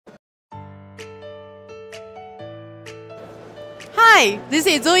Hi, this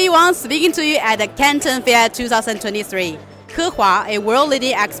is Zoe Wang speaking to you at the Canton Fair 2023. Kehua, a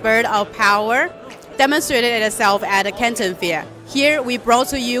world-leading expert of power, demonstrated itself at the Canton Fair. Here, we brought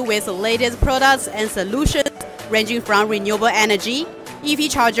to you with the latest products and solutions ranging from renewable energy,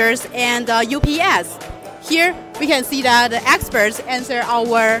 EV chargers, and UPS. Here, we can see that the experts answer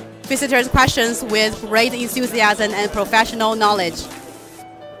our visitors' questions with great enthusiasm and professional knowledge.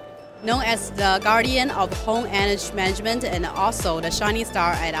 Known as the guardian of home energy management and also the shining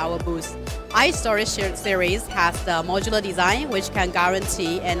star at our booth, iStorage series has the modular design which can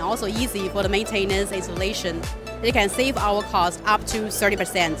guarantee and also easy for the maintenance installation. It can save our cost up to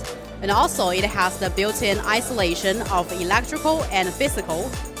 30%. And also it has the built-in isolation of electrical and physical,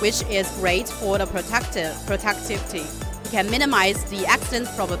 which is great for the protectivity. It can minimize the accident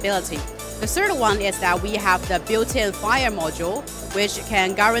probability. The third one is that we have the built-in fire module, which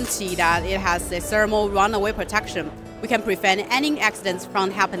can guarantee that it has a thermal runaway protection. We can prevent any accidents from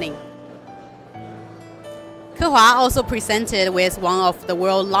happening. Kehua also presented with one of the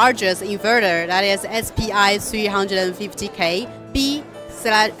world's largest inverter, that is SPI 350K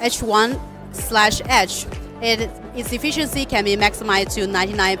B/H1/H. Its efficiency can be maximized to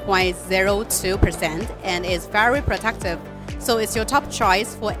 99.02% and is very protective. So it's your top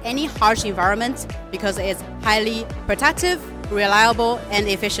choice for any harsh environment because it's highly protective, reliable, and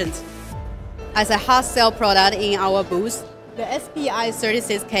efficient. As a hot sale product in our booth, the SPI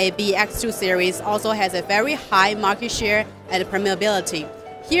 36K BX2 series also has a very high market share and permeability.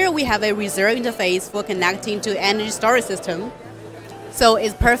 Here we have a reserve interface for connecting to energy storage system. So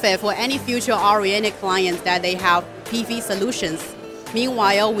it's perfect for any future-oriented clients that they have PV solutions.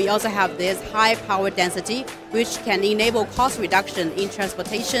 Meanwhile, we also have this high power density, which can enable cost reduction in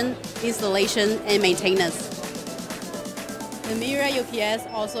transportation, installation, and maintenance. The Mira UPS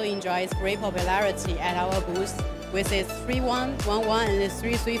also enjoys great popularity at our booth with its 3111 and its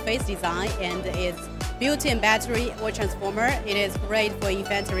 3-phase design and its built-in battery or transformer. It is great for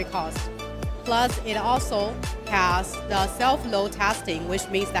inventory cost. Plus, it also has the self-load testing, which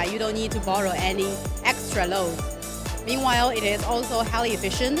means that you don't need to borrow any extra load. Meanwhile, it is also highly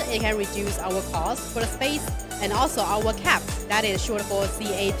efficient. It can reduce our cost for the space and also our CAPEX, that is short for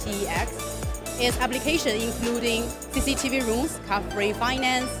CAPX. Its application including CCTV rooms, covering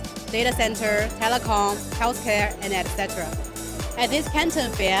finance, data center, telecom, healthcare, and etc. At this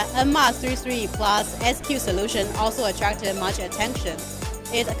Canton Fair, NMAS 33 plus SQ solution also attracted much attention.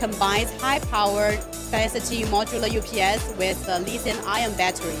 It combines high-powered density modular UPS with a lithium-ion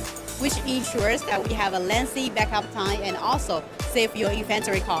battery, which ensures that we have a lengthy backup time and also save your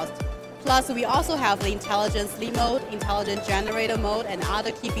inventory cost. Plus, we also have the intelligent sleep mode, intelligent generator mode, and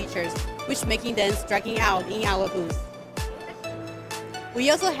other key features, which making them striking out in our booth. We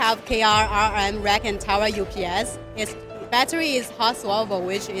also have KRRM rack and tower UPS. Its battery is hot swappable,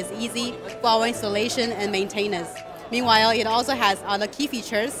 which is easy for our installation and maintenance. Meanwhile, it also has other key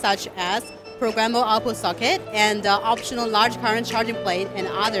features such as programmable output socket and optional large current charging plate and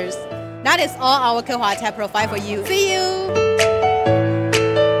others. That is all our Kehua Tech provide for you. See you!